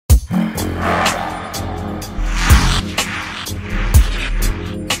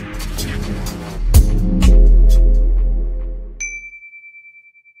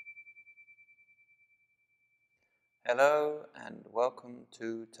Hello and welcome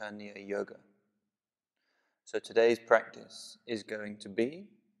to Tanya Yoga. So today's practice is going to be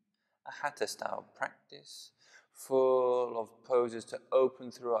a Hatha style practice full of poses to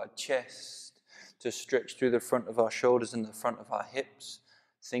open through our chest, to stretch through the front of our shoulders and the front of our hips,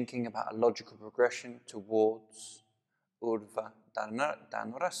 thinking about a logical progression towards Urdhva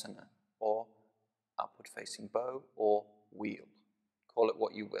Dhanurasana, or upward facing bow or wheel. Call it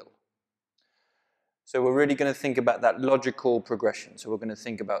what you will. So we're really going to think about that logical progression. So we're going to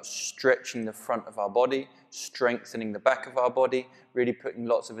think about stretching the front of our body, strengthening the back of our body, really putting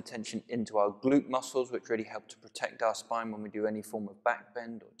lots of attention into our glute muscles, which really help to protect our spine when we do any form of back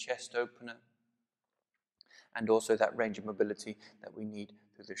bend or chest opener, and also that range of mobility that we need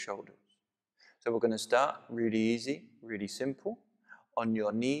through the shoulders. So we're going to start really easy, really simple, on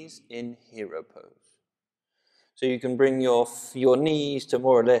your knees in hero pose. So you can bring your knees to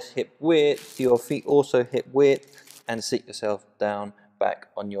more or less hip width, your feet also hip width, and sit yourself down back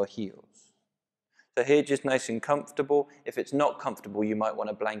on your heels. So here, just nice and comfortable. If it's not comfortable, you might want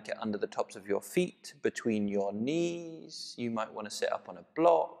a blanket under the tops of your feet, between your knees. You might want to sit up on a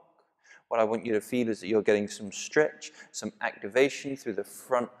block. What I want you to feel is that you're getting some stretch, some activation through the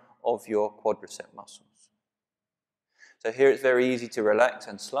front of your quadricep muscles. So here it's very easy to relax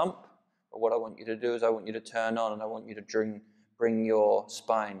and slump. But what I want you to do is I want you to turn on and I want you to bring your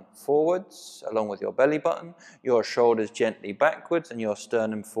spine forwards along with your belly button, your shoulders gently backwards and your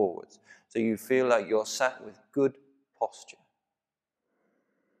sternum forwards. So you feel like you're sat with good posture.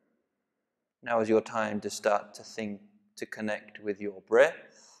 Now is your time to start to think, to connect with your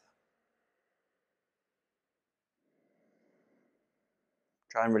breath.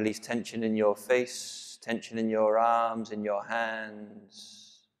 Try and release tension in your face, tension in your arms, in your hands.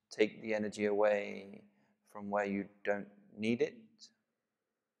 Take the energy away from where you don't need it.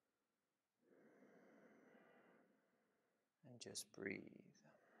 And just breathe.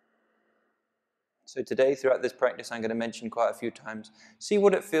 So today, throughout this practice, I'm going to mention quite a few times, see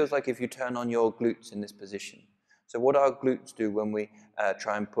what it feels like if you turn on your glutes in this position. So what our glutes do when we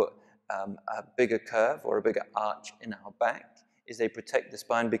try and put a bigger curve or a bigger arch in our back is they protect the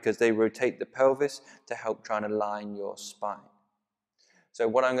spine because they rotate the pelvis to help try and align your spine. So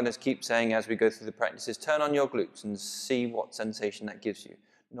what I'm going to keep saying as we go through the practice is turn on your glutes and see what sensation that gives you.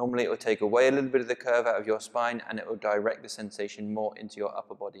 Normally it will take away a little bit of the curve out of your spine and it will direct the sensation more into your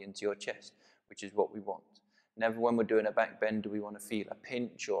upper body, into your chest, which is what we want. Never when we're doing a back bend do we want to feel a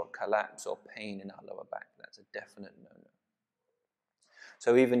pinch or a collapse or pain in our lower back. That's a definite no-no.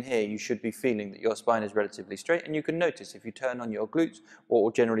 So even here, you should be feeling that your spine is relatively straight, and you can notice if you turn on your glutes, what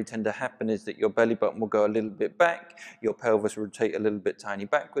will generally tend to happen is that your belly button will go a little bit back, your pelvis will rotate a little bit tiny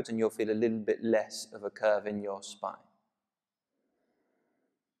backwards, and you'll feel a little bit less of a curve in your spine.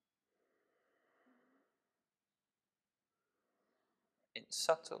 It's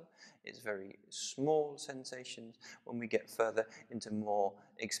subtle, it's very small sensations. When we get further into more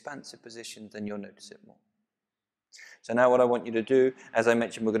expansive positions, then you'll notice it more. So now what I want you to do, as I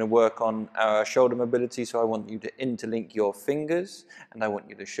mentioned, we're going to work on our shoulder mobility, so I want you to interlink your fingers, and I want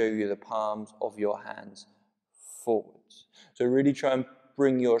you to show you the palms of your hands forwards. So really try and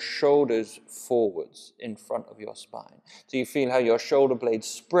bring your shoulders forwards in front of your spine. So you feel how your shoulder blades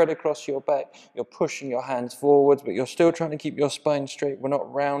spread across your back, you're pushing your hands forwards, but you're still trying to keep your spine straight. We're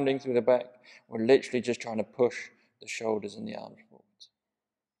not rounding through the back, we're literally just trying to push the shoulders and the arms forwards.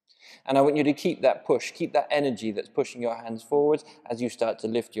 And I want you to keep that push, keep that energy that's pushing your hands forwards as you start to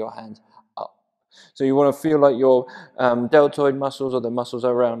lift your hands up. So you want to feel like your deltoid muscles or the muscles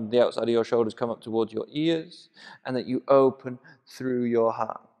around the outside of your shoulders come up towards your ears and that you open through your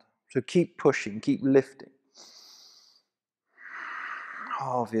heart. So keep pushing, keep lifting.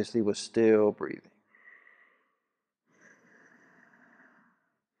 Obviously, we're still breathing.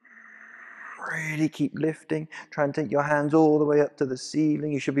 Really keep lifting. Try and take your hands all the way up to the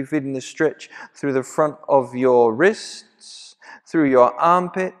ceiling. You should be feeling the stretch through the front of your wrists, through your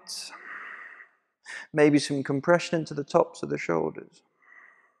armpits. Maybe some compression into the tops of the shoulders.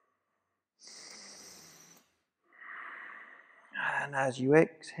 And as you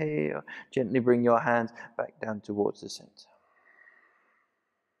exhale, gently bring your hands back down towards the center.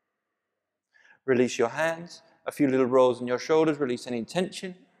 Release your hands. A few little rolls in your shoulders. Release any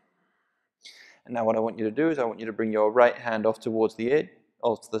tension. And now what I want you to do is I want you to bring your right hand off towards the edge,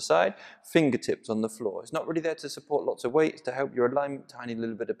 off to the side, fingertips on the floor. It's not really there to support lots of weight. It's to help your alignment, tiny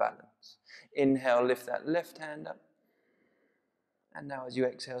little bit of balance. Inhale, lift that left hand up. And now as you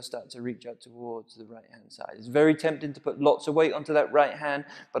exhale, start to reach out towards the right-hand side. It's very tempting to put lots of weight onto that right hand,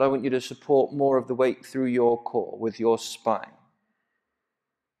 but I want you to support more of the weight through your core, with your spine.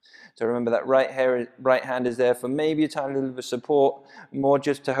 So remember that right hand is there for maybe a tiny little bit of support, more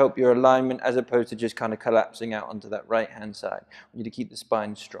just to help your alignment as opposed to just kind of collapsing out onto that right hand side. We need to keep the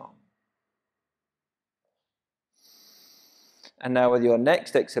spine strong. And now with your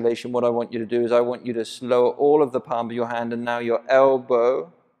next exhalation, what I want you to do is I want you to lower all of the palm of your hand, and now your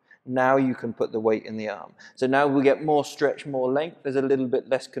elbow, now you can put the weight in the arm. So now we get more stretch, more length. There's a little bit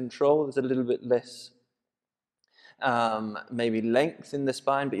less control. There's a little bit less maybe length in the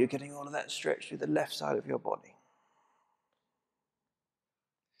spine, but you're getting all of that stretch through the left side of your body.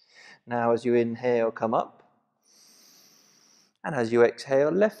 Now as you inhale, come up. And as you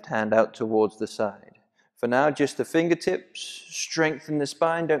exhale, left hand out towards the side. For now, just the fingertips, strengthen the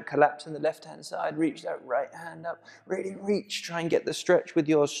spine, don't collapse in the left-hand side, reach that right hand up, really reach, try and get the stretch with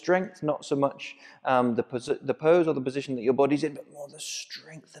your strength, not so much the pose or the position that your body's in, but more the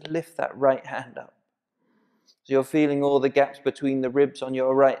strength to lift that right hand up. So you're feeling all the gaps between the ribs on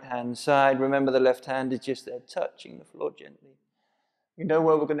your right-hand side. Remember the left hand is just there touching the floor gently. You know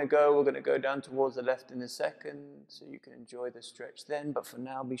where we're going to go down towards the left in a second, so you can enjoy the stretch then, but for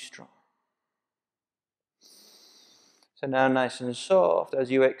now, be strong. So now nice and soft,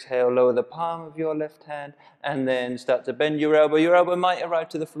 as you exhale, lower the palm of your left hand, and then start to bend your elbow. Your elbow might arrive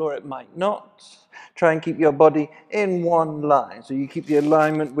to the floor, it might not. Try and keep your body in one line, so you keep the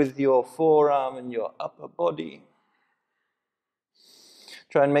alignment with your forearm and your upper body.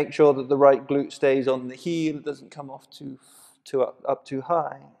 Try and make sure that the right glute stays on the heel, it doesn't come off up too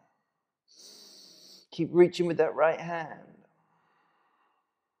high. Keep reaching with that right hand.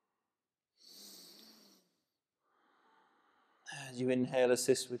 As you inhale,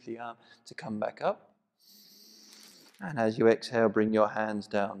 assist with the arm to come back up. And as you exhale, bring your hands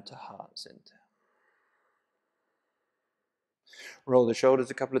down to heart center. Roll the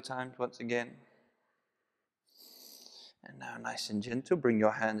shoulders a couple of times once again. And now nice and gentle, bring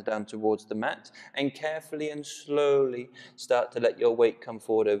your hands down towards the mat and carefully and slowly start to let your weight come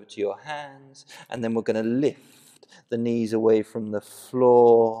forward over to your hands. And then we're going to lift the knees away from the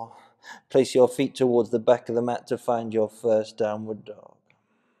floor. Place your feet towards the back of the mat to find your first downward dog.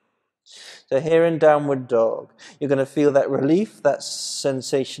 So here in downward dog, you're going to feel that relief, that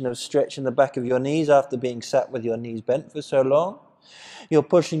sensation of stretch in the back of your knees after being sat with your knees bent for so long. You're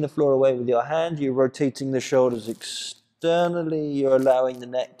pushing the floor away with your hand, you're rotating the shoulders externally, you're allowing the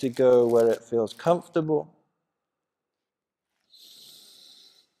neck to go where it feels comfortable.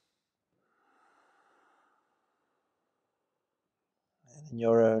 In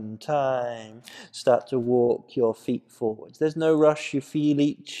your own time, start to walk your feet forwards. There's no rush. You feel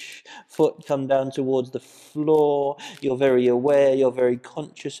each foot come down towards the floor. You're very aware, you're very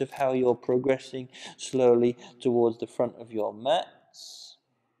conscious of how you're progressing slowly towards the front of your mats.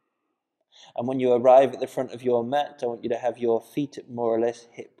 And when you arrive at the front of your mat, I want you to have your feet at more or less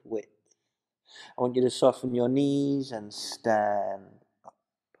hip width. I want you to soften your knees and stand.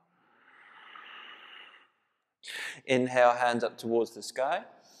 Inhale, hands up towards the sky.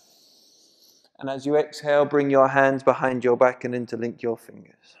 And as you exhale, bring your hands behind your back and interlink your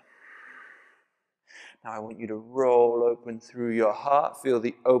fingers. Now I want you to roll open through your heart. Feel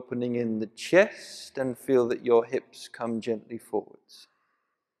the opening in the chest and feel that your hips come gently forwards.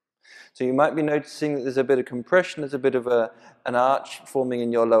 So you might be noticing that there's a bit of compression, there's a bit of an arch forming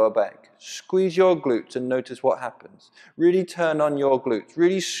in your lower back. Squeeze your glutes and notice what happens. Really turn on your glutes,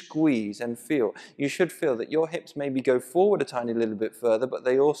 really squeeze and feel. You should feel that your hips maybe go forward a tiny little bit further, but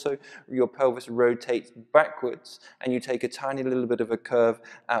they also, your pelvis rotates backwards and you take a tiny little bit of a curve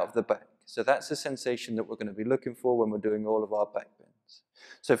out of the back. So that's the sensation that we're going to be looking for when we're doing all of our back bends.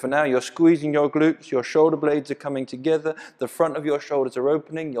 So for now, you're squeezing your glutes, your shoulder blades are coming together, the front of your shoulders are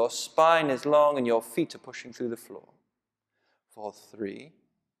opening, your spine is long, and your feet are pushing through the floor. For 3,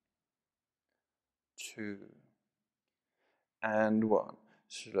 2, and 1.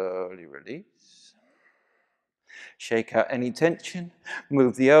 Slowly release. Shake out any tension,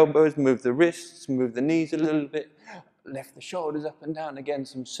 move the elbows, move the wrists, move the knees a little bit. Lift the shoulders up and down again,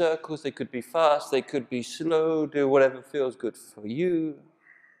 some circles. They could be fast, they could be slow. Do whatever feels good for you.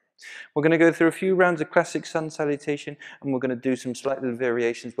 We're going to go through a few rounds of classic sun salutation, and we're going to do some slight little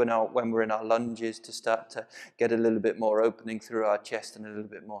variations when we're in our lunges to start to get a little bit more opening through our chest and a little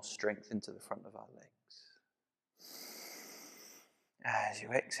bit more strength into the front of our legs. As you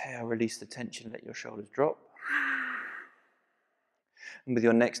exhale, release the tension, let your shoulders drop. And with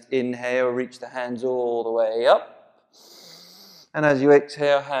your next inhale, reach the hands all the way up. And as you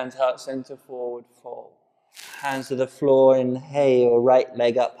exhale, hands heart center forward, fall. Hands to the floor, inhale, right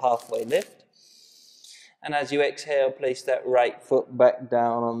leg up, halfway lift. And as you exhale, place that right foot back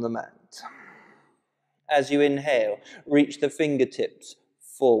down on the mat. As you inhale, reach the fingertips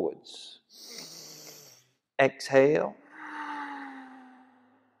forwards. Exhale.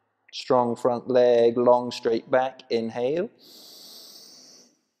 Strong front leg, long straight back. Inhale.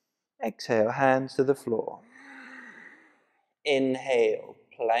 Exhale, hands to the floor. Inhale,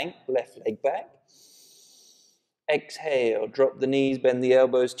 plank, left leg back. Exhale, drop the knees, bend the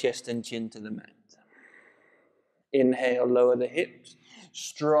elbows, chest and chin to the mat. Inhale, lower the hips.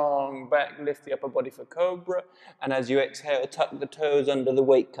 Strong back, lift the upper body for cobra. And as you exhale, tuck the toes under, the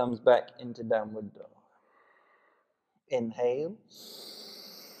weight comes back into downward dog. Inhale.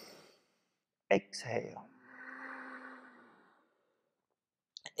 Exhale.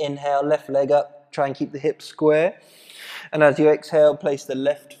 Inhale, left leg up. Try and keep the hips square. And as you exhale, place the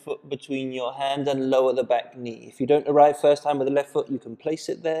left foot between your hands and lower the back knee. If you don't arrive first time with the left foot, you can place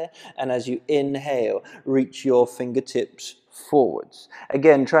it there. And as you inhale, reach your fingertips forwards.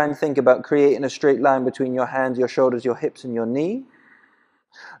 Again, try and think about creating a straight line between your hands, your shoulders, your hips, and your knee.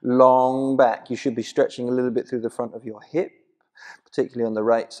 Long back. You should be stretching a little bit through the front of your hip, particularly on the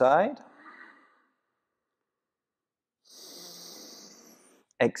right side.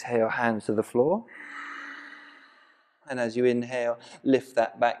 Exhale, hands to the floor. And as you inhale, lift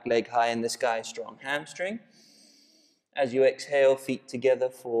that back leg high in the sky, strong hamstring. As you exhale, feet together,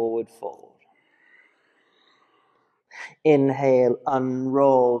 forward, fold. Inhale,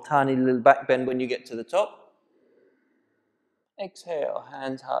 unroll, tiny little back bend when you get to the top. Exhale,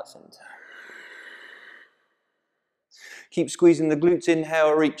 hands, heart center. Keep squeezing the glutes,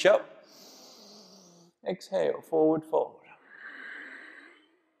 inhale, reach up. Exhale, forward, fold.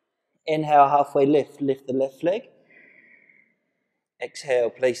 Inhale, halfway lift, lift the left leg. Exhale,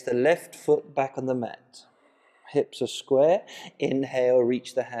 place the left foot back on the mat. Hips are square. Inhale,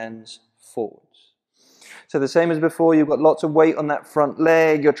 reach the hands forwards. So the same as before, you've got lots of weight on that front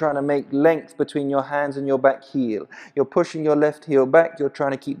leg. You're trying to make length between your hands and your back heel. You're pushing your left heel back. You're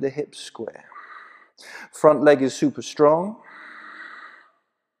trying to keep the hips square. Front leg is super strong.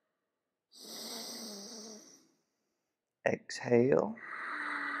 Exhale.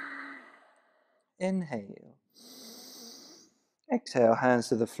 Inhale. Exhale, hands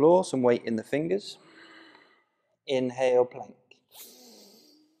to the floor, some weight in the fingers. Inhale, plank.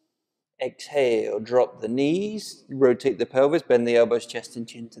 Exhale, drop the knees, rotate the pelvis, bend the elbows, chest and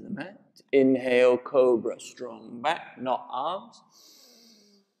chin to the mat. Inhale, cobra, strong back, not arms.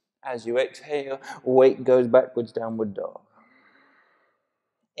 As you exhale, weight goes backwards, downward dog.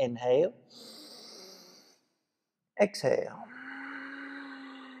 Inhale. Exhale.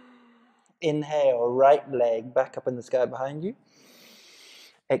 Inhale, right leg back up in the sky behind you.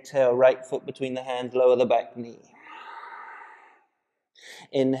 Exhale, right foot between the hands, lower the back knee.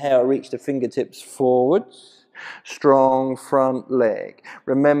 Inhale, reach the fingertips forwards. Strong front leg.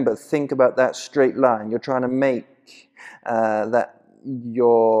 Remember, think about that straight line. You're trying to make the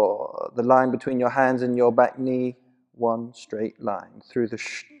line between your hands and your back knee one straight line through the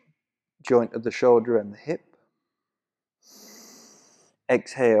joint of the shoulder and the hip.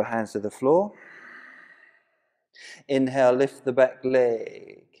 Exhale, hands to the floor. Inhale, lift the back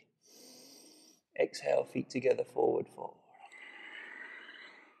leg. Exhale, feet together, forward, fold.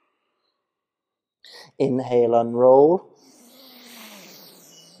 Inhale, unroll.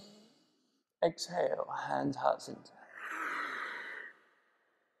 Exhale, hands, heart center.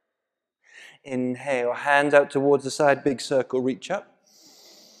 Inhale, hands out towards the side, big circle, reach up.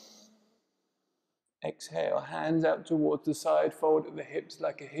 Exhale, hands out towards the side, fold at the hips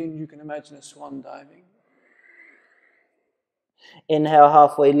like a hinge. You can imagine a swan diving. Inhale,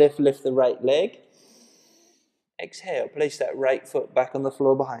 halfway lift, lift the right leg. Exhale, place that right foot back on the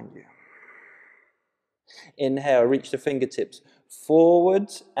floor behind you. Inhale, reach the fingertips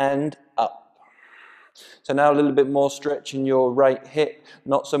forwards and up. So now a little bit more stretch in your right hip,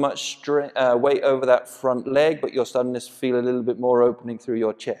 not so much weight over that front leg, but you're starting to feel a little bit more opening through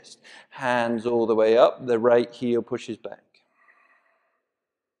your chest. Hands all the way up, the right heel pushes back.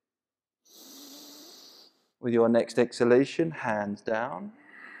 With your next exhalation, hands down.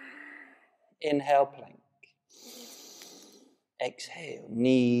 Inhale, plank. Exhale,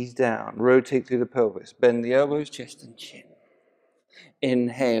 knees down, rotate through the pelvis, bend the elbows, chest and chin.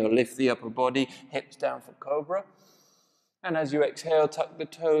 Inhale, lift the upper body, hips down for cobra. And as you exhale, tuck the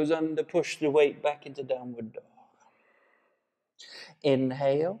toes under, push the weight back into downward dog.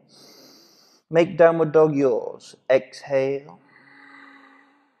 Inhale, make downward dog yours. Exhale.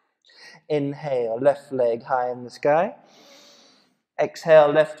 Inhale, left leg high in the sky.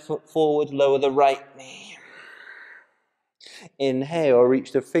 Exhale, left foot forward, lower the right knee. Inhale,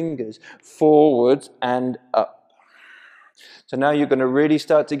 reach the fingers forwards and up. So now you're going to really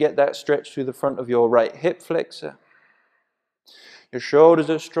start to get that stretch through the front of your right hip flexor. Your shoulders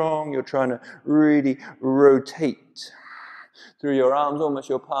are strong. You're trying to really rotate through your arms, almost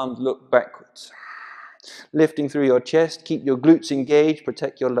your palms look backwards. Lifting through your chest, keep your glutes engaged,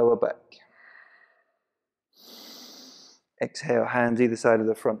 protect your lower back. Exhale, hands either side of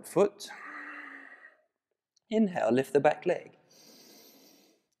the front foot. Inhale, lift the back leg.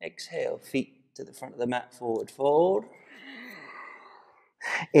 Exhale, feet to the front of the mat, forward fold.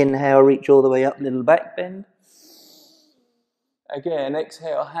 Inhale, reach all the way up, little back bend. Again,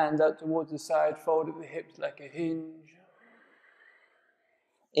 exhale, hands out towards the side, fold at the hips like a hinge.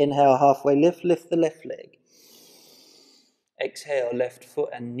 Inhale, halfway lift, lift the left leg. Exhale, left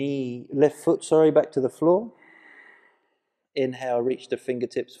foot back to the floor. Inhale, reach the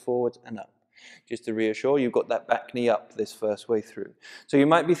fingertips forward and up. Just to reassure, you've got that back knee up this first way through. So you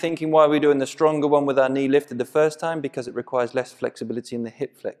might be thinking, why are we doing the stronger one with our knee lifted the first time? Because it requires less flexibility in the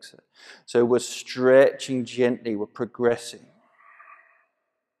hip flexor. So we're stretching gently, we're progressing.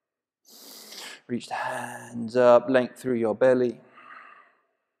 Reach the hands up, length through your belly.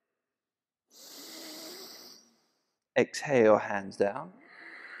 Exhale, hands down.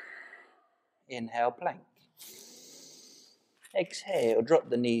 Inhale, plank. Exhale, drop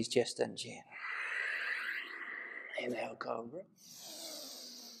the knees, chest and chin. Inhale, cobra.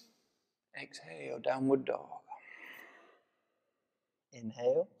 Exhale, downward dog.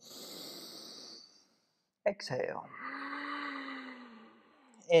 Inhale. Exhale.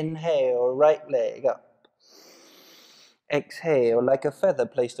 Inhale, right leg up. Exhale, like a feather,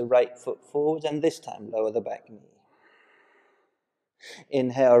 place the right foot forward and this time lower the back knee.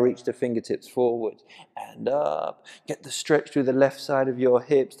 Inhale, reach the fingertips forward and up. Get the stretch through the left side of your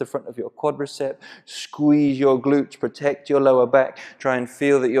hips, the front of your quadricep. Squeeze your glutes, protect your lower back. Try and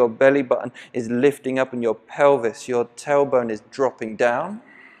feel that your belly button is lifting up and your pelvis, your tailbone is dropping down.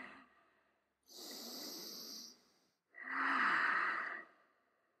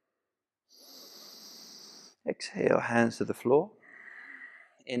 Exhale, hands to the floor.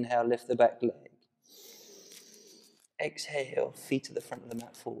 Inhale, lift the back leg. Exhale, feet to the front of the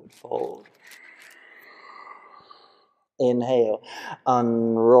mat, forward fold. Inhale,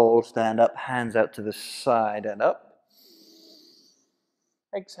 unroll, stand up, hands out to the side and up.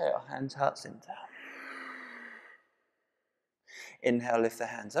 Exhale, hands heart center. Inhale, lift the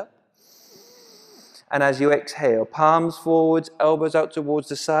hands up. And as you exhale, palms forwards, elbows out towards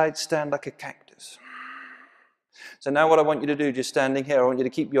the side, stand like a cactus. So now what I want you to do, just standing here, I want you to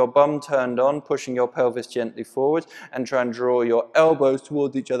keep your bum turned on, pushing your pelvis gently forward, and try and draw your elbows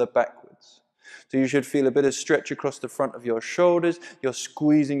towards each other backwards. So you should feel a bit of stretch across the front of your shoulders. You're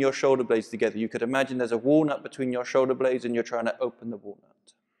squeezing your shoulder blades together. You could imagine there's a walnut between your shoulder blades and you're trying to open the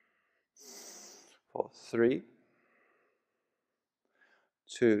walnut. 4, 3,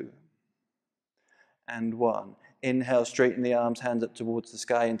 2, and 1. Inhale, straighten the arms, hands up towards the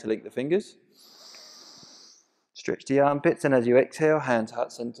sky, interlink the fingers. Stretch the armpits, and as you exhale, hands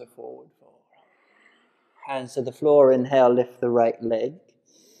heart center, forward fold. Hands to the floor, inhale, lift the right leg.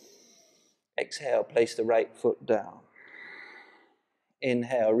 Exhale, place the right foot down.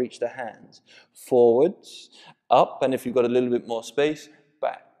 Inhale, reach the hands forwards, up, and if you've got a little bit more space,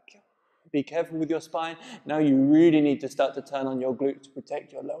 back. Be careful with your spine. Now you really need to start to turn on your glutes to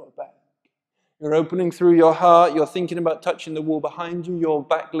protect your lower back. You're opening through your heart. You're thinking about touching the wall behind you. Your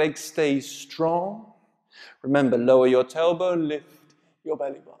back leg stays strong. Remember, lower your tailbone, lift your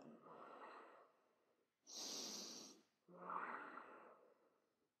belly button.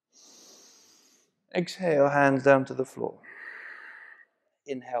 Exhale, hands down to the floor.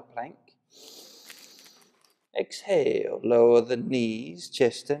 Inhale, plank. Exhale, lower the knees,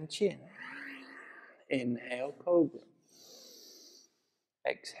 chest and chin. Inhale, cobra.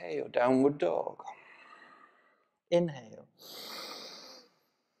 Exhale, downward dog. Inhale.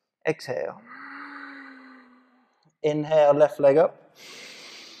 Exhale. Inhale, left leg up.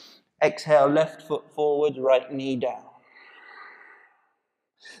 Exhale, left foot forward, right knee down.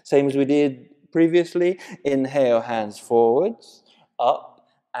 Same as we did previously. Inhale, hands forwards, up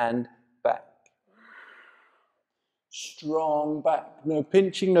and back. Strong back. No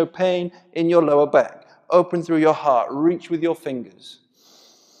pinching, no pain in your lower back. Open through your heart. Reach with your fingers.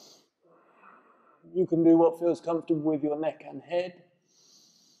 You can do what feels comfortable with your neck and head.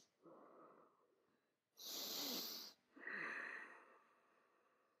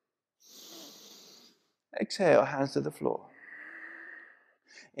 Exhale, hands to the floor.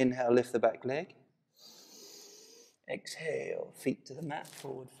 Inhale, lift the back leg. Exhale, feet to the mat,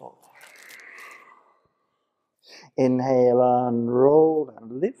 forward fold. Inhale, unroll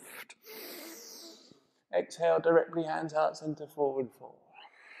and lift. Exhale, directly hands heart center, forward fold.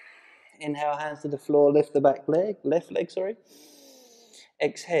 Inhale, hands to the floor, lift the back leg, left leg, sorry.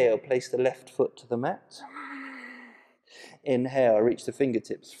 Exhale, place the left foot to the mat. Inhale, reach the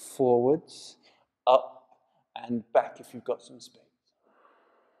fingertips forwards, up and back if you've got some space.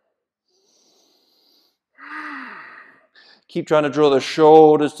 Keep trying to draw the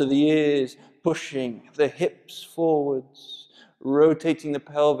shoulders to the ears, pushing the hips forwards, rotating the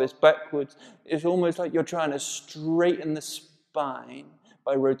pelvis backwards. It's almost like you're trying to straighten the spine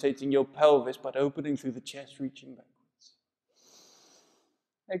by rotating your pelvis, but opening through the chest, reaching backwards.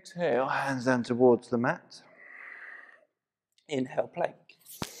 Exhale, hands down towards the mat. Inhale, plank.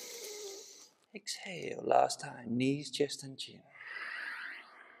 Exhale, last time, knees, chest and chin.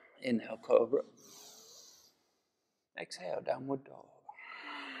 Inhale, cobra. Exhale, downward dog.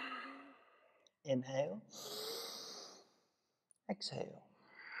 Inhale. Exhale.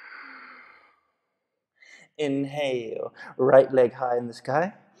 Inhale, right leg high in the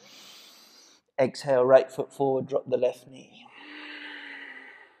sky. Exhale, right foot forward, drop the left knee.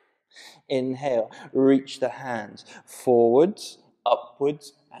 Inhale, reach the hands forwards,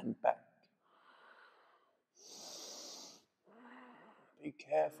 upwards and back. Be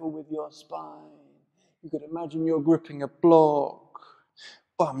careful with your spine. You could imagine you're gripping a block.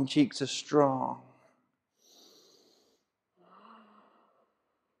 Bum cheeks are strong.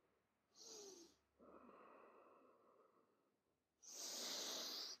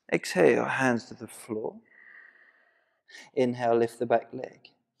 Exhale, hands to the floor. Inhale, lift the back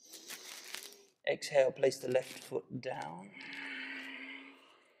leg. Exhale, place the left foot down.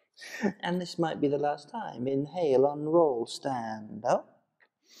 And this might be the last time. Inhale, unroll, stand up.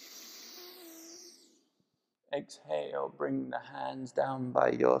 Exhale, bring the hands down by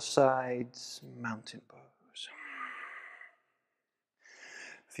your sides, mountain pose.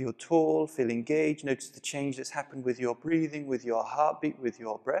 Feel tall, feel engaged. Notice the change that's happened with your breathing, with your heartbeat, with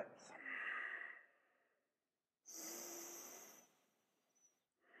your breath.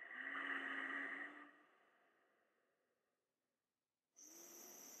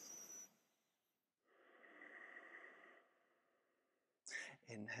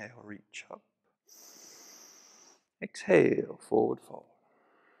 Inhale, reach up. Exhale, forward fold.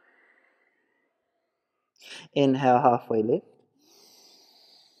 Inhale, halfway lift.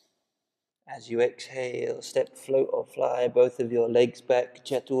 As you exhale, step, float or fly both of your legs back,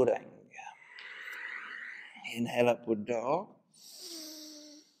 chaturanga. Inhale, upward dog.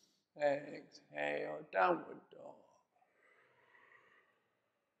 Exhale, downward dog.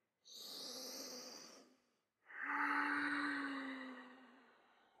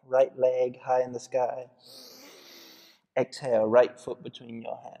 Right leg high in the sky. Exhale, right foot between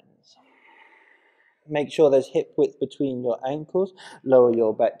your hands. Make sure there's hip width between your ankles. Lower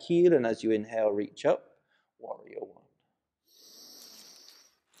your back heel, and as you inhale, reach up. Warrior one.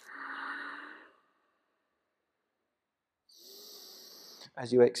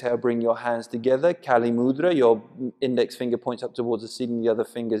 As you exhale, bring your hands together. Kali Mudra, your index finger points up towards the ceiling, the other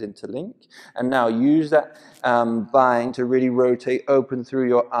fingers interlink. And now use that bind to really rotate open through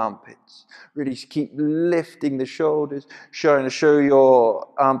your armpits. Really keep lifting the shoulders, show your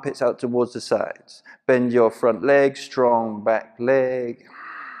armpits out towards the sides. Bend your front leg, strong back leg.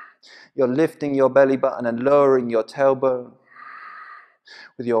 You're lifting your belly button and lowering your tailbone.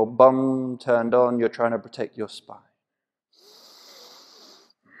 With your bum turned on, you're trying to protect your spine.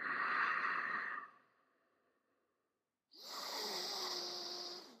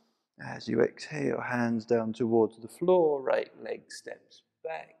 As you exhale, hands down towards the floor, right leg steps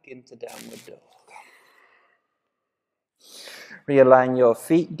back into downward dog. Realign your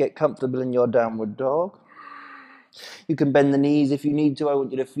feet, get comfortable in your downward dog. You can bend the knees if you need to. I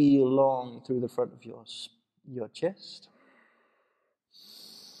want you to feel long through the front of your chest.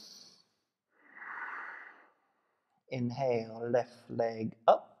 Inhale, left leg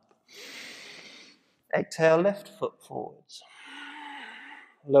up. Exhale, left foot forwards.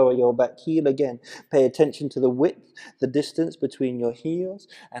 Lower your back heel again. Pay attention to the width, the distance between your heels.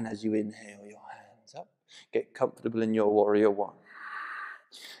 And as you inhale, your hands up. Get comfortable in your warrior one.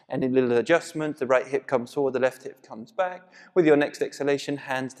 Any little adjustment, the right hip comes forward, the left hip comes back. With your next exhalation,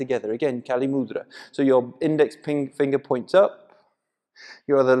 hands together. Again, Kali Mudra. So your index finger points up.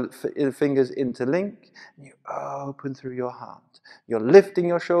 Your other fingers interlink. And you open through your heart. You're lifting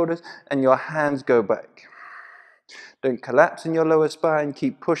your shoulders and your hands go back. Don't collapse in your lower spine.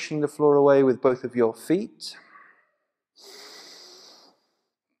 Keep pushing the floor away with both of your feet.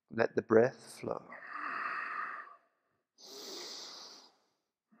 Let the breath flow.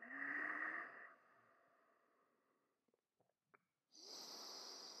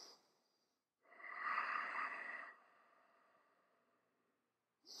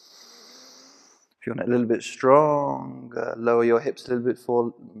 If you want it a little bit strong, lower your hips a little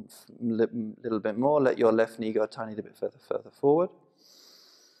bit more. Let your left knee go a tiny little bit further forward.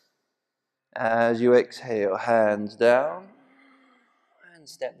 As you exhale, hands down, and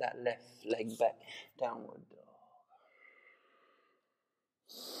step that left leg back, downward dog.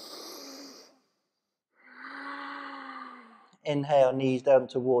 Inhale, knees down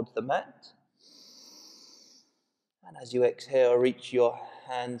towards the mat. And as you exhale, reach your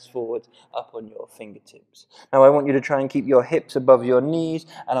hands forward up on your fingertips. Now I want you to try and keep your hips above your knees,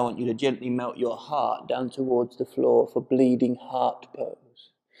 and I want you to gently melt your heart down towards the floor for bleeding heart pose.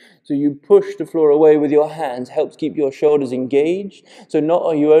 So you push the floor away with your hands, helps keep your shoulders engaged. So not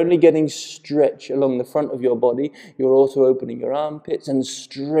are you only getting stretch along the front of your body, you're also opening your armpits and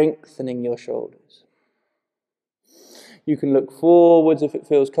strengthening your shoulders. You can look forwards if it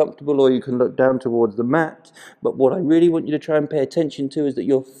feels comfortable, or you can look down towards the mat. But what I really want you to try and pay attention to is that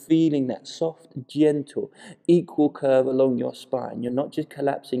you're feeling that soft, gentle, equal curve along your spine. You're not just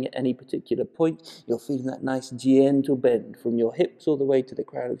collapsing at any particular point. You're feeling that nice, gentle bend from your hips all the way to the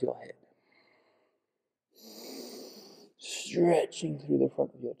crown of your head. Stretching through the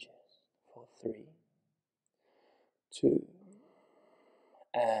front of your chest for 3, 2,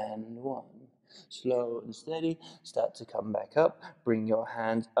 and 1. Slow and steady, start to come back up. Bring your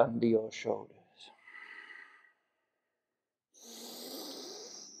hands under your shoulders.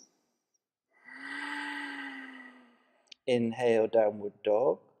 Inhale, downward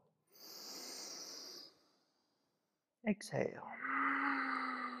dog. Exhale.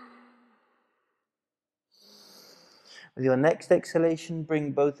 With your next exhalation,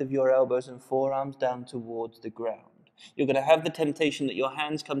 bring both of your elbows and forearms down towards the ground. You're going to have the temptation that your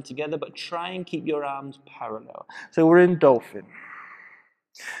hands come together, but try and keep your arms parallel. So we're in dolphin.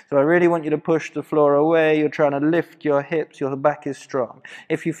 So I really want you to push the floor away. You're trying to lift your hips. Your back is strong.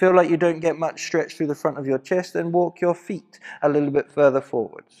 If you feel like you don't get much stretch through the front of your chest, then walk your feet a little bit further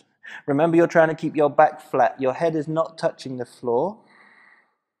forwards. Remember, you're trying to keep your back flat. Your head is not touching the floor.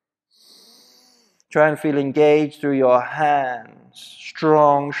 Try and feel engaged through your hands.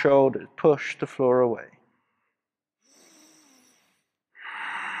 Strong shoulders. Push the floor away.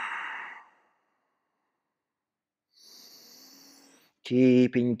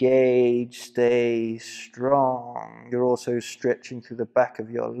 Keep engaged, stay strong. You're also stretching through the back of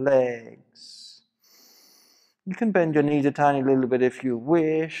your legs. You can bend your knees a tiny little bit if you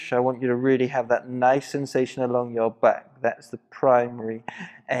wish. I want you to really have that nice sensation along your back. That's the primary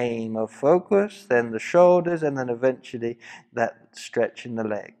aim of focus, then the shoulders, and then eventually that stretch in the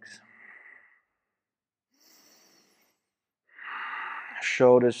legs.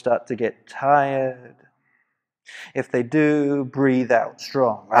 Shoulders start to get tired. If they do, breathe out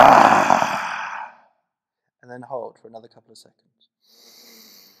strong. And then hold for another couple of seconds.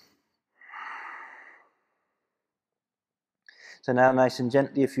 So now nice and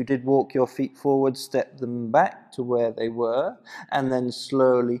gently, if you did walk your feet forward, step them back to where they were, and then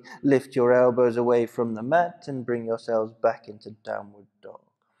slowly lift your elbows away from the mat and bring yourselves back into downward dog.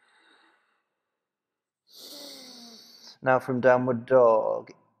 Now from downward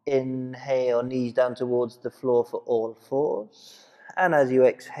dog, inhale, knees down towards the floor for all fours. And as you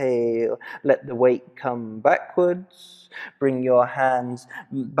exhale, let the weight come backwards. Bring your hands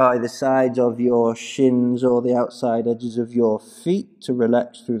by the sides of your shins or the outside edges of your feet to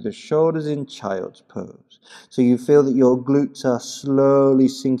relax through the shoulders in child's pose. So you feel that your glutes are slowly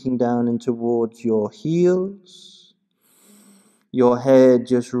sinking down in towards your heels. Your head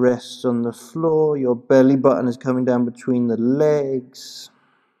just rests on the floor. Your belly button is coming down between the legs.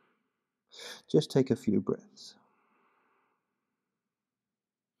 Just take a few breaths.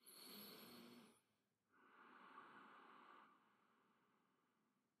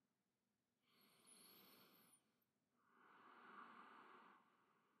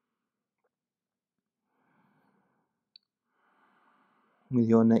 With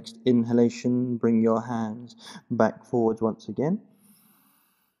your next inhalation, bring your hands back forwards once again.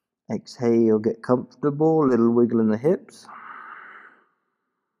 Exhale, get comfortable, little wiggle in the hips.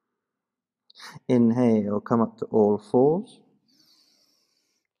 Inhale, come up to all fours.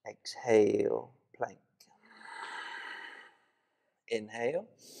 Exhale, plank. Inhale.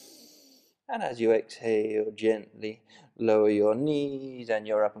 And as you exhale, gently lower your knees and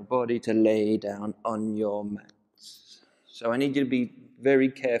your upper body to lay down on your mats. So I need you to be very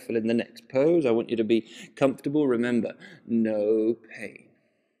careful in the next pose. I want you to be comfortable. Remember, no pain.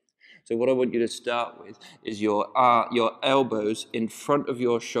 So what I want you to start with is your elbows in front of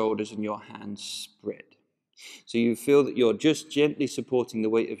your shoulders and your hands spread. So you feel that you're just gently supporting the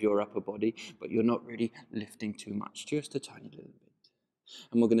weight of your upper body, but you're not really lifting too much, just a tiny little bit.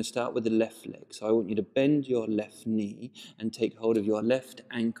 And we're going to start with the left leg. So I want you to bend your left knee and take hold of your left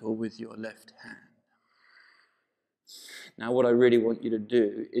ankle with your left hand. Now what I really want you to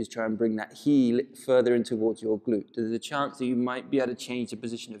do is try and bring that heel further in towards your glute. There's a chance that you might be able to change the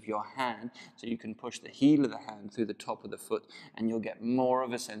position of your hand so you can push the heel of the hand through the top of the foot, and you'll get more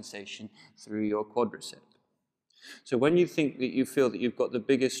of a sensation through your quadricep. So when you think that you feel that you've got the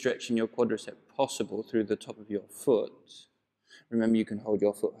biggest stretch in your quadricep possible through the top of your foot, remember you can hold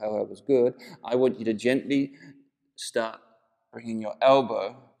your foot however's good, I want you to gently start bringing your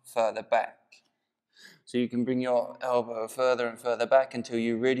elbow further back. So you can bring your elbow further and further back until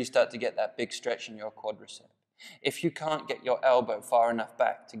you really start to get that big stretch in your quadricep. If you can't get your elbow far enough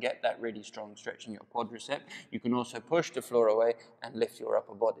back to get that really strong stretch in your quadricep, you can also push the floor away and lift your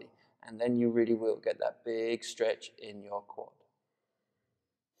upper body. And then you really will get that big stretch in your quad.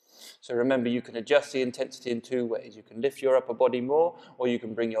 So remember, you can adjust the intensity in two ways. You can lift your upper body more, or you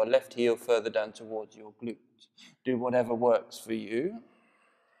can bring your left heel further down towards your glutes. Do whatever works for you.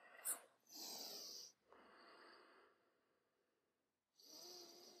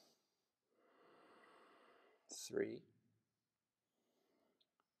 3,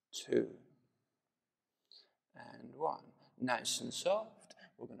 2, and 1. Nice and soft.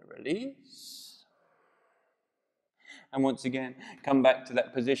 We're going to release. And once again, come back to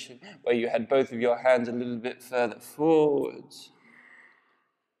that position where you had both of your hands a little bit further forwards.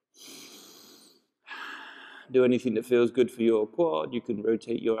 Do anything that feels good for your quad. You can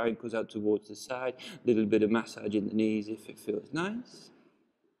rotate your ankles out towards the side. A little bit of massage in the knees if it feels nice.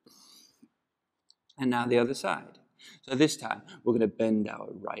 And now the other side. So this time, we're going to bend our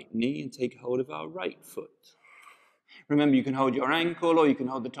right knee and take hold of our right foot. Remember, you can hold your ankle, or you can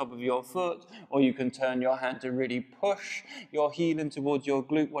hold the top of your foot, or you can turn your hand to really push your heel in towards your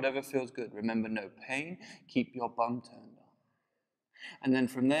glute, whatever feels good. Remember, no pain. Keep your bum turned on. And then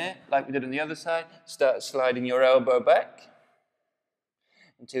from there, like we did on the other side, start sliding your elbow back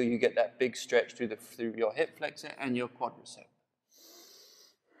until you get that big stretch through your hip flexor and your quadricep.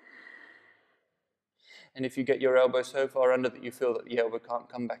 And if you get your elbow so far under that you feel that the elbow can't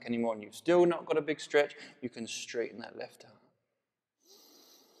come back anymore and you've still not got a big stretch, you can straighten that left arm.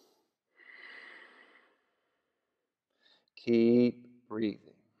 Keep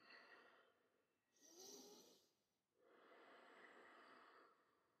breathing.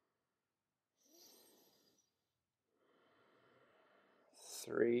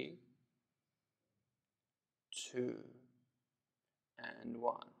 3, 2, and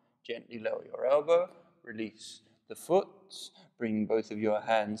 1. Gently lower your elbow, release the foot, bring both of your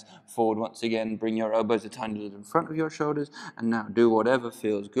hands forward once again, bring your elbows a tiny little in front of your shoulders, and now do whatever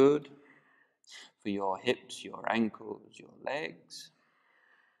feels good for your hips, your ankles, your legs.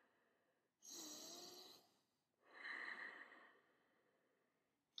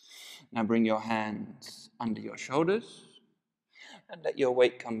 Now bring your hands under your shoulders and let your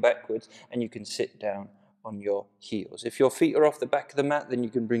weight come backwards, and you can sit down on your heels. If your feet are off the back of the mat, then you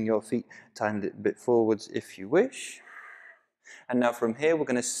can bring your feet a tiny little bit forwards if you wish. And now from here, we're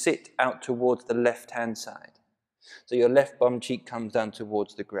going to sit out towards the left-hand side. So your left bum cheek comes down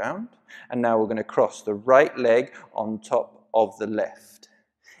towards the ground. And now we're going to cross the right leg on top of the left.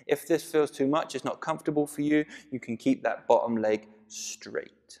 If this feels too much, it's not comfortable for you, you can keep that bottom leg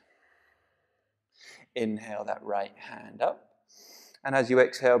straight. Inhale that right hand up. And as you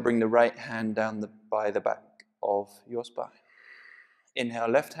exhale, bring the right hand down by the back of your spine. Inhale,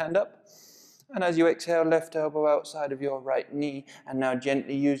 left hand up. And as you exhale, left elbow outside of your right knee. And now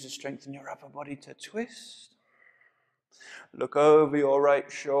gently use the strength in your upper body to twist. Look over your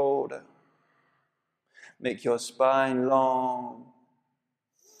right shoulder. Make your spine long.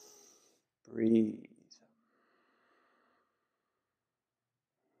 Breathe.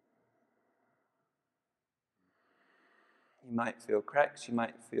 You might feel cracks, you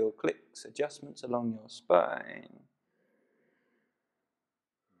might feel clicks, adjustments along your spine.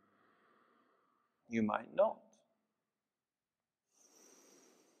 You might not.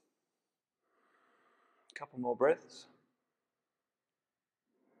 A couple more breaths.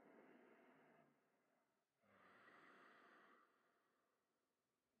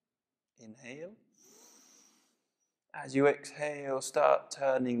 Inhale. As you exhale, start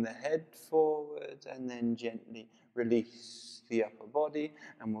turning the head forward and then gently release the upper body,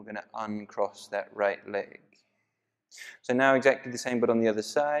 and we're going to uncross that right leg. So now exactly the same but on the other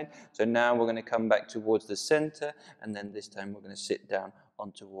side. So now we're going to come back towards the center, and then this time we're going to sit down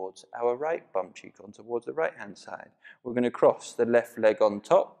on towards our right bum cheek, on towards the right hand side. We're going to cross the left leg on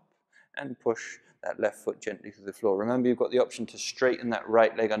top and push that left foot gently through the floor. Remember, you've got the option to straighten that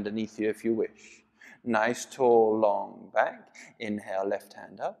right leg underneath you if you wish. Nice, tall, long back. Inhale, left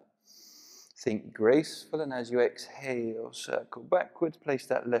hand up. Think graceful, and as you exhale, circle backwards. Place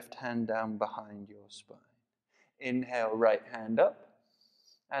that left hand down behind your spine. Inhale, right hand up.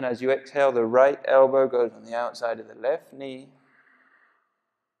 And as you exhale, the right elbow goes on the outside of the left knee.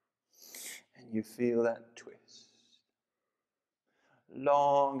 And you feel that twist.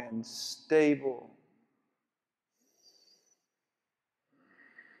 Long and stable.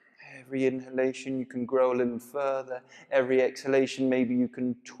 Every inhalation you can grow a little further. Every exhalation maybe you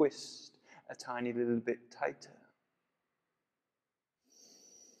can twist a tiny little bit tighter.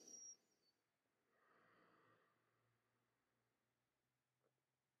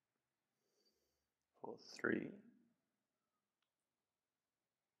 For 3,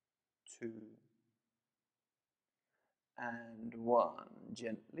 2, and 1.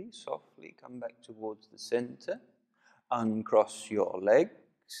 Gently, softly come back towards the center. Uncross your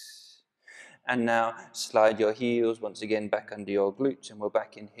legs. And now slide your heels once again back under your glutes, and we're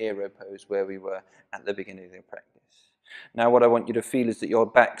back in hero pose where we were at the beginning of the practice. Now what I want you to feel is that your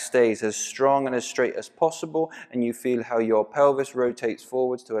back stays as strong and as straight as possible, and you feel how your pelvis rotates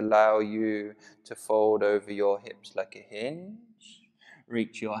forwards to allow you to fold over your hips like a hinge.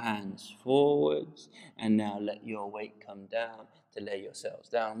 Reach your hands forwards, and now let your weight come down to lay yourselves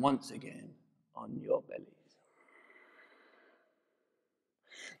down once again on your bellies.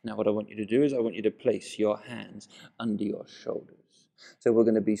 Now what I want you to do is I want you to place your hands under your shoulders. So we're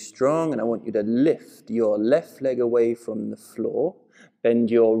going to be strong, and I want you to lift your left leg away from the floor. Bend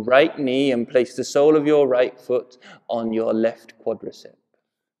your right knee and place the sole of your right foot on your left quadricep.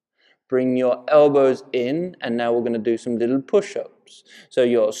 Bring your elbows in, and now we're going to do some little push-ups. So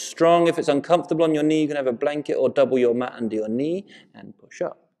you're strong. If it's uncomfortable on your knee, you can have a blanket or double your mat under your knee and push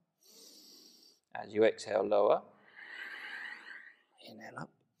up. As you exhale, lower. Inhale up.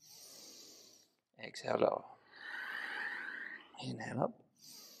 Exhale, lower. Inhale up.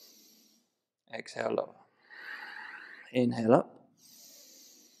 Exhale, lower. Inhale up.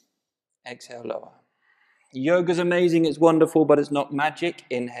 Exhale, lower. Yoga's amazing, it's wonderful, but it's not magic.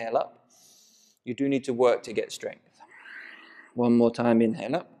 Inhale up. You do need to work to get strength. One more time,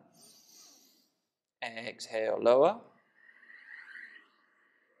 inhale up. Exhale, lower.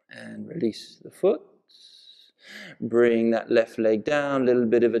 And release the foot. Bring that left leg down, a little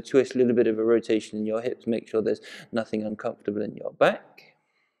bit of a twist, a little bit of a rotation in your hips. Make sure there's nothing uncomfortable in your back.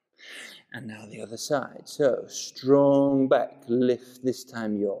 And now the other side. So strong back. Lift this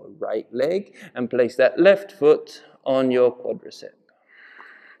time your right leg and place that left foot on your quadricep.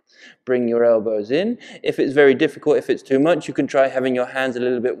 Bring your elbows in. If it's very difficult, if it's too much, you can try having your hands a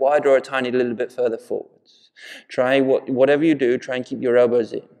little bit wider or a tiny little bit further forwards. Try whatever you do, try and keep your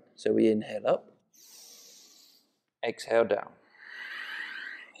elbows in. So we inhale up. Exhale down.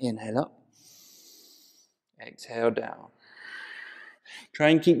 Inhale up. Exhale down. Try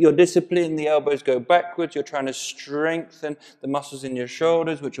and keep your discipline. The elbows go backwards. You're trying to strengthen the muscles in your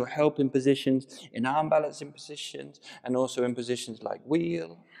shoulders, which will help in positions, in arm balancing positions, and also in positions like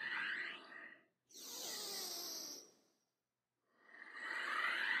wheel.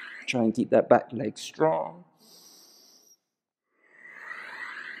 Try and keep that back leg strong.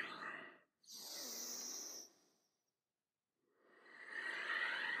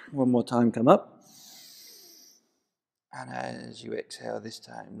 One more time, come up. And as you exhale this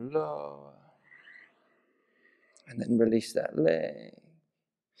time, lower. And then release that leg.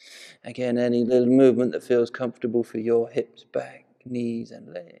 Again, any little movement that feels comfortable for your hips, back, knees,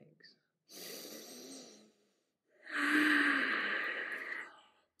 and legs.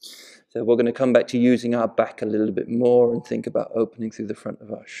 So we're going to come back to using our back a little bit more and think about opening through the front of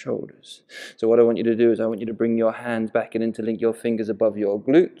our shoulders. So what I want you to do is I want you to bring your hands back and interlink your fingers above your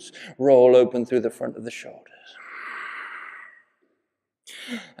glutes. Roll open through the front of the shoulders.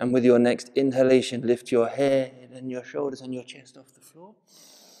 And with your next inhalation, lift your head and your shoulders and your chest off the floor.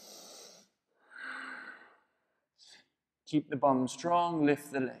 Keep the bum strong,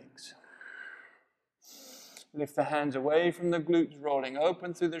 lift the legs. Lift the hands away from the glutes, rolling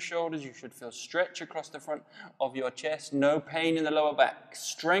open through the shoulders. You should feel stretch across the front of your chest. No pain in the lower back.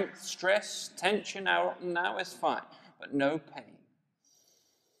 Strength, stress, tension now is fine, but no pain.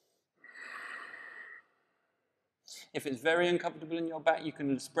 If it's very uncomfortable in your back, you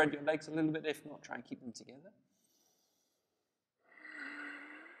can spread your legs a little bit. If not, try and keep them together.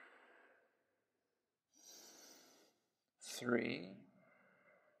 3,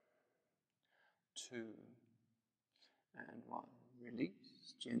 2, and 1. Release.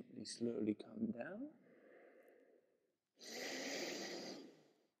 Gently, slowly come down.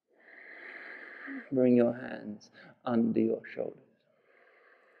 Bring your hands under your shoulders.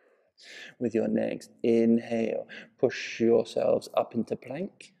 With your next inhale, push yourselves up into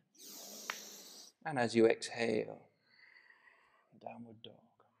plank. And as you exhale, downward dog.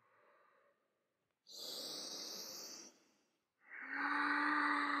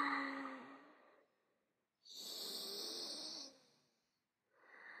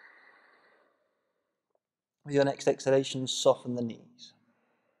 With your next exhalation, soften the knees.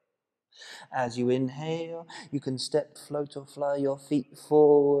 As you inhale, you can step, float or fly your feet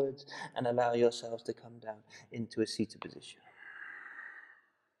forwards and allow yourselves to come down into a seated position.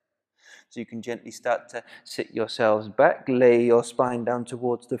 So you can gently start to sit yourselves back, lay your spine down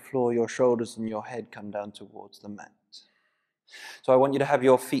towards the floor, your shoulders and your head come down towards the mat. So I want you to have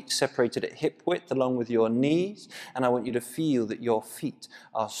your feet separated at hip width along with your knees, and I want you to feel that your feet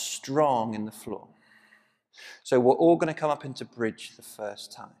are strong in the floor. So we're all going to come up into bridge the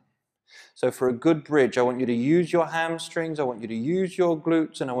first time. So for a good bridge, I want you to use your hamstrings, I want you to use your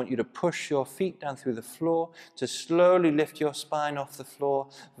glutes, and I want you to push your feet down through the floor to slowly lift your spine off the floor,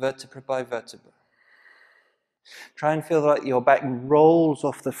 vertebra by vertebra. Try and feel like your back rolls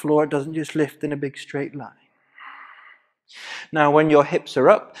off the floor, it doesn't just lift in a big straight line. Now when your hips are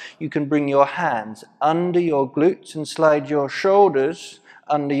up, you can bring your hands under your glutes and slide your shoulders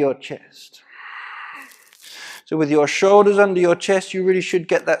under your chest. So with your shoulders under your chest, you really should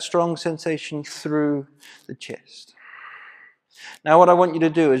get that strong sensation through the chest. Now what I want you to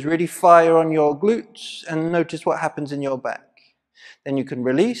do is really fire on your glutes and notice what happens in your back. Then you can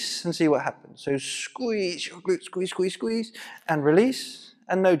release and see what happens. So squeeze your glutes, squeeze, squeeze, squeeze, and release.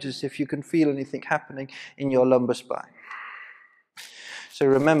 And notice if you can feel anything happening in your lumbar spine. So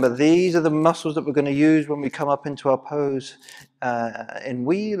remember, these are the muscles that we're going to use when we come up into our pose in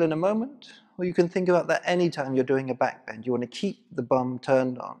wheel in a moment. Or you can think about that anytime you're doing a back bend. You want to keep the bum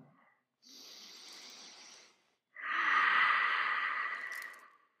turned on.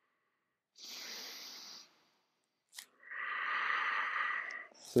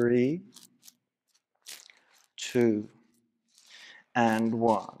 3, 2, and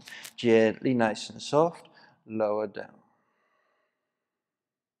 1. Gently, nice and soft, lower down.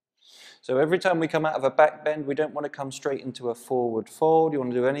 So every time we come out of a back bend, we don't want to come straight into a forward fold. You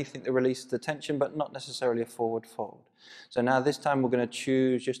want to do anything that releases the tension, but not necessarily a forward fold. So now this time we're going to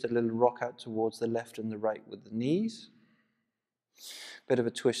choose just a little rock out towards the left and the right with the knees. Bit of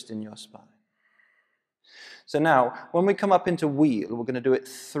a twist in your spine. So now, when we come up into wheel, we're going to do it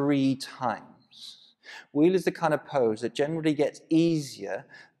 3 times. Wheel is the kind of pose that generally gets easier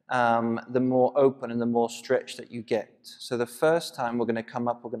the more open and the more stretch that you get. So the first time we're going to come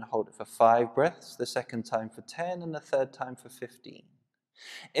up, we're going to hold it for 5 breaths, the second time for 10, and the third time for 15.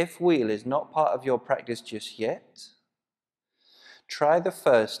 If wheel is not part of your practice just yet, try the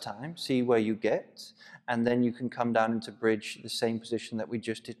first time, see where you get, and then you can come down into bridge, the same position that we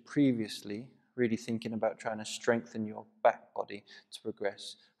just did previously, really thinking about trying to strengthen your back body to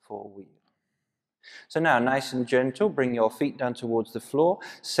progress for wheel. So now, nice and gentle, bring your feet down towards the floor,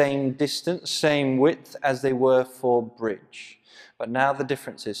 same distance, same width as they were for bridge. But now the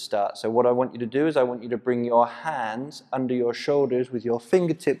differences start. So what I want you to do is I want you to bring your hands under your shoulders with your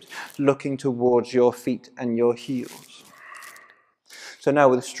fingertips looking towards your feet and your heels. So now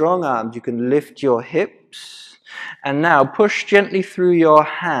with strong arms, you can lift your hips and now push gently through your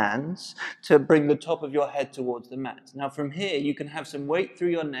hands to bring the top of your head towards the mat. Now from here, you can have some weight through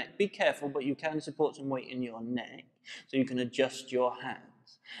your neck. Be careful, but you can support some weight in your neck so you can adjust your hands.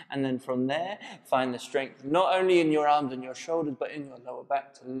 And then from there, find the strength not only in your arms and your shoulders, but in your lower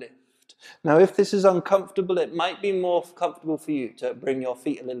back to lift. Now, if this is uncomfortable, it might be more comfortable for you to bring your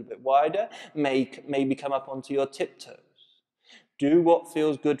feet a little bit wider, maybe come up onto your tiptoes. Do what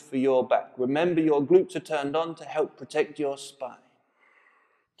feels good for your back. Remember, your glutes are turned on to help protect your spine.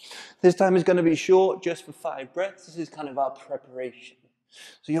 This time is going to be short, just for 5 breaths. This is kind of our preparation.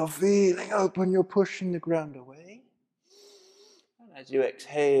 So you're feeling open, you're pushing the ground away. And as you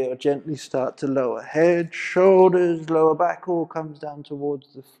exhale, gently start to lower head, shoulders, lower back, all comes down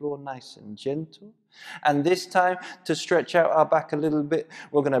towards the floor, nice and gentle. And this time, to stretch out our back a little bit,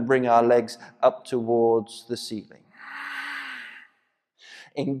 we're going to bring our legs up towards the ceiling.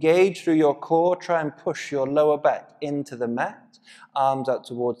 Engage through your core, try and push your lower back into the mat, arms out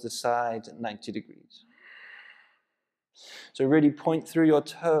towards the sides at 90 degrees. So really point through your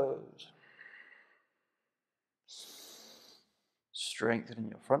toes. Strengthen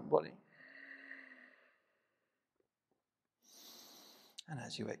your front body. And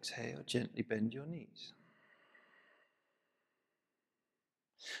as you exhale, gently bend your knees.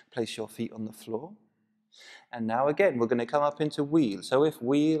 Place your feet on the floor. And now again, we're going to come up into wheel. So if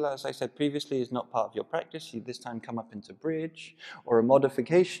wheel, as I said previously, is not part of your practice, you this time come up into bridge or a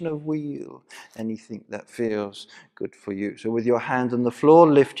modification of wheel, anything that feels good for you. So with your hand on the floor,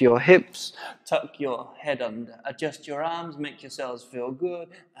 lift your hips, tuck your head under, adjust your arms, make yourselves feel good,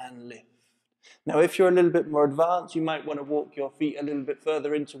 and lift. Now if you're a little bit more advanced, you might want to walk your feet a little bit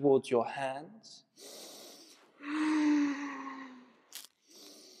further in towards your hands.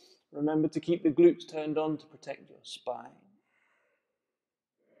 Remember to keep the glutes turned on to protect your spine.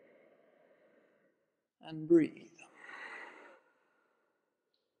 And breathe.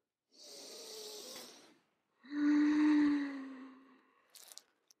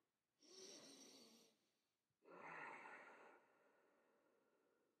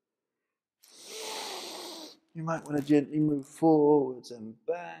 You might want to gently move forwards and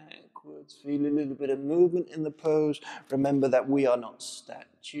backwards. Feel a little bit of movement in the pose. Remember that we are not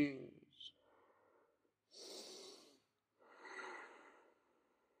statues.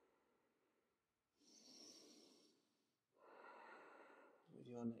 With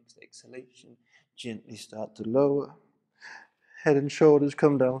your next exhalation, gently start to lower. Head and shoulders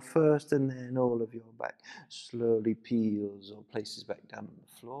come down first, and then all of your back slowly peels or places back down on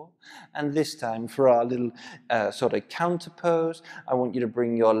the floor. And this time, for our little sort of counter pose, I want you to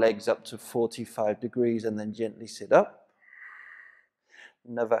bring your legs up to 45 degrees and then gently sit up.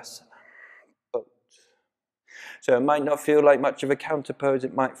 Navasana. Boat. So it might not feel like much of a counter pose,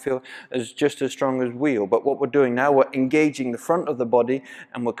 it might feel just as strong as wheel, but what we're doing now, we're engaging the front of the body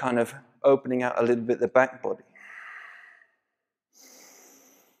and we're kind of opening out a little bit the back body.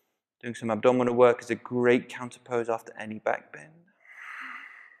 Doing some abdominal work is a great counter pose after any back bend.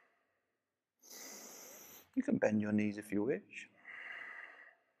 You can bend your knees if you wish.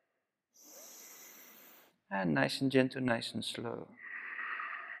 And nice and gentle, nice and slow.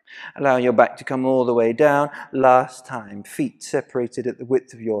 Allow your back to come all the way down. Last time, feet separated at the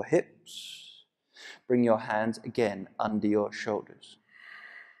width of your hips. Bring your hands again under your shoulders.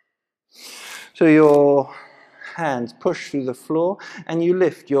 So your hands push through the floor and you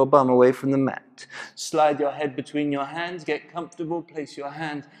lift your bum away from the mat. Slide your head between your hands, get comfortable, place your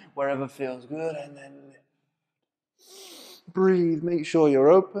hands wherever feels good, and then lift. Breathe, make sure you're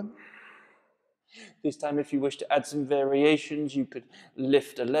open. This time, if you wish to add some variations, you could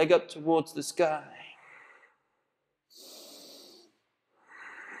lift a leg up towards the sky.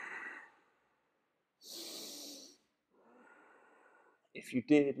 If you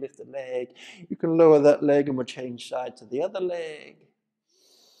did lift a leg, you can lower that leg and we'll change side to the other leg.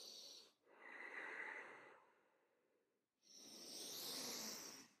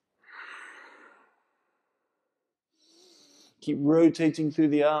 Keep rotating through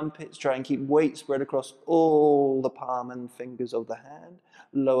the armpits. Try and keep weight spread across all the palm and fingers of the hand.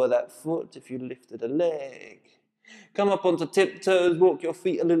 Lower that foot if you lifted a leg. Come up onto tiptoes. Walk your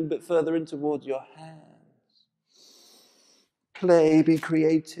feet a little bit further in towards your hands. Play, be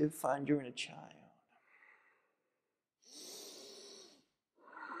creative, find your inner child.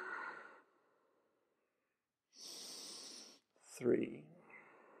 3,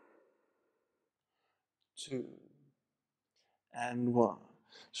 2, and 1.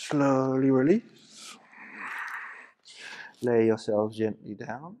 Slowly release. Lay yourselves gently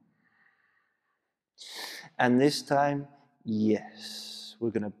down. And this time, yes,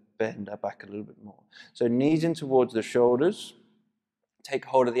 we're going to bend our back a little bit more. So knees in towards the shoulders. Take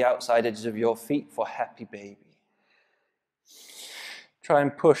hold of the outside edges of your feet for happy baby. Try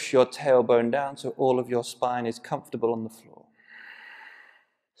and push your tailbone down so all of your spine is comfortable on the floor.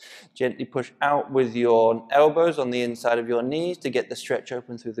 Gently push out with your elbows on the inside of your knees to get the stretch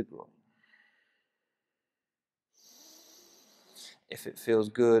open through the groin. If it feels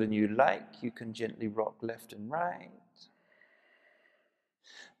good and you like, you can gently rock left and right.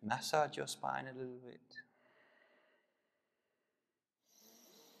 Massage your spine a little bit.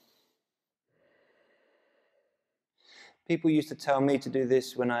 People used to tell me to do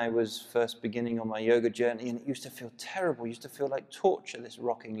this when I was first beginning on my yoga journey, and it used to feel terrible. It used to feel like torture, this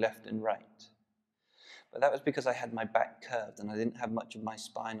rocking left and right. But that was because I had my back curved and I didn't have much of my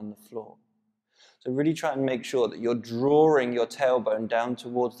spine on the floor. So really try and make sure that you're drawing your tailbone down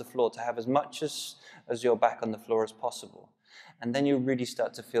towards the floor to have as much as your back on the floor as possible. And then you really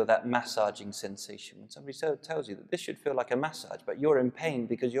start to feel that massaging sensation. When somebody tells you that this should feel like a massage, but you're in pain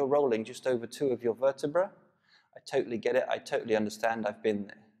because you're rolling just over 2 of your vertebrae, I totally get it. I totally understand. I've been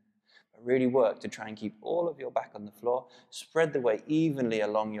there. But really work to try and keep all of your back on the floor. Spread the weight evenly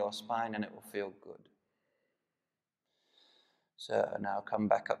along your spine and it will feel good. So now come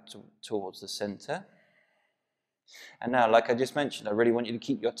back up towards the center. And now, like I just mentioned, I really want you to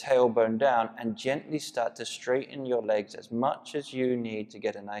keep your tailbone down and gently start to straighten your legs as much as you need to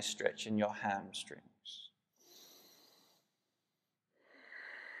get a nice stretch in your hamstrings.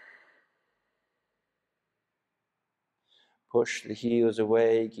 Push the heels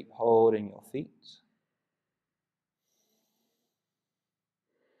away, keep holding your feet.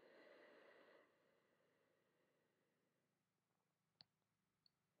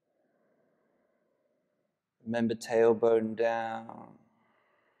 Remember, tailbone down.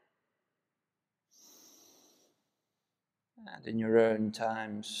 And in your own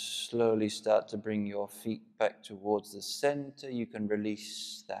time, slowly start to bring your feet back towards the center. You can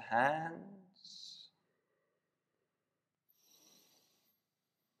release the hands.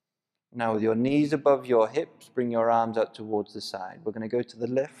 Now with your knees above your hips, bring your arms out towards the side. We're going to go to the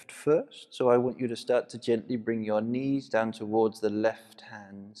left first. So I want you to start to gently bring your knees down towards the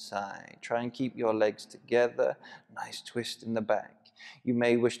left-hand side. Try and keep your legs together. Nice twist in the back. You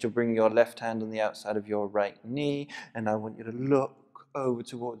may wish to bring your left hand on the outside of your right knee, and I want you to look over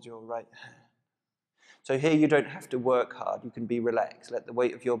towards your right hand. So here you don't have to work hard. You can be relaxed. Let the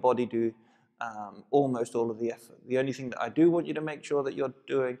weight of your body do almost all of the effort. The only thing that I do want you to make sure that you're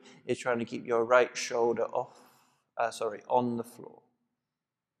doing is trying to keep your right shoulder on the floor.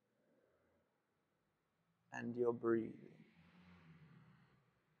 And you're breathing.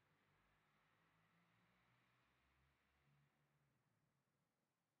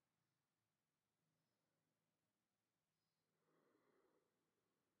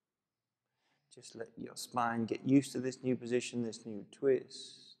 Just let your spine get used to this new position, this new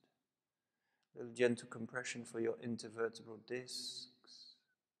twist. A little gentle compression for your intervertebral discs.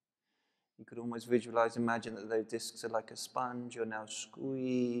 You could almost visualize, imagine that those discs are like a sponge. You're now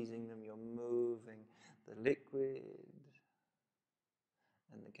squeezing them, you're moving the liquid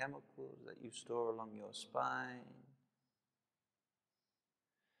and the chemicals that you store along your spine.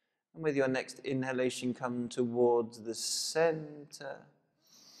 And with your next inhalation, come towards the center.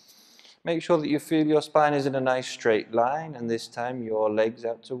 Make sure that you feel your spine is in a nice straight line, and this time your legs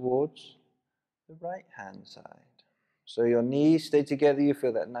out towards the right-hand side. So your knees stay together, you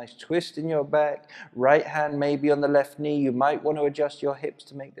feel that nice twist in your back. Right hand may be on the left knee. You might want to adjust your hips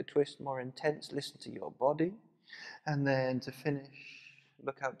to make the twist more intense. Listen to your body. And then to finish,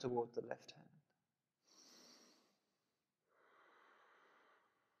 look out towards the left hand.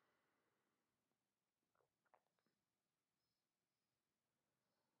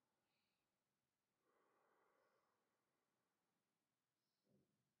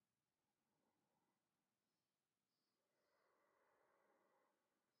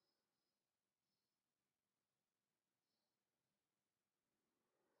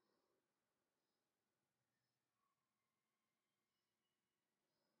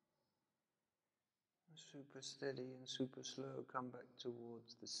 Super steady and super slow, come back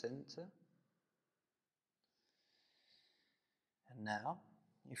towards the center. And now,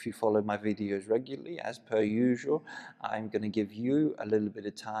 if you follow my videos regularly, as per usual, I'm going to give you a little bit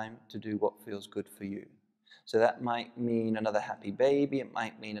of time to do what feels good for you. So that might mean another happy baby, it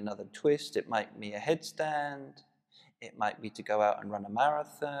might mean another twist, it might mean a headstand, it might be to go out and run a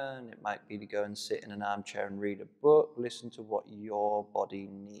marathon, it might be to go and sit in an armchair and read a book. Listen to what your body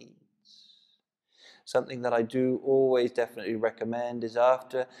needs. Something that I do always definitely recommend is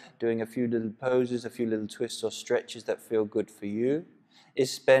after doing a few little poses, a few little twists or stretches that feel good for you,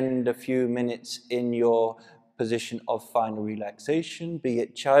 is spend a few minutes in your position of final relaxation, be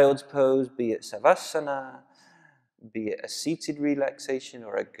it child's pose, be it savasana, be it a seated relaxation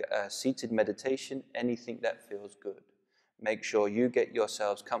or a seated meditation, anything that feels good. Make sure you get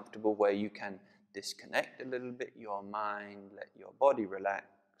yourselves comfortable where you can disconnect a little bit your mind, let your body relax.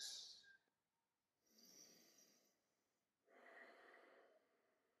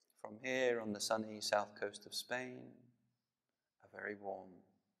 From here on the sunny south coast of Spain, a very warm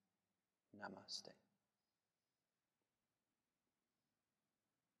namaste.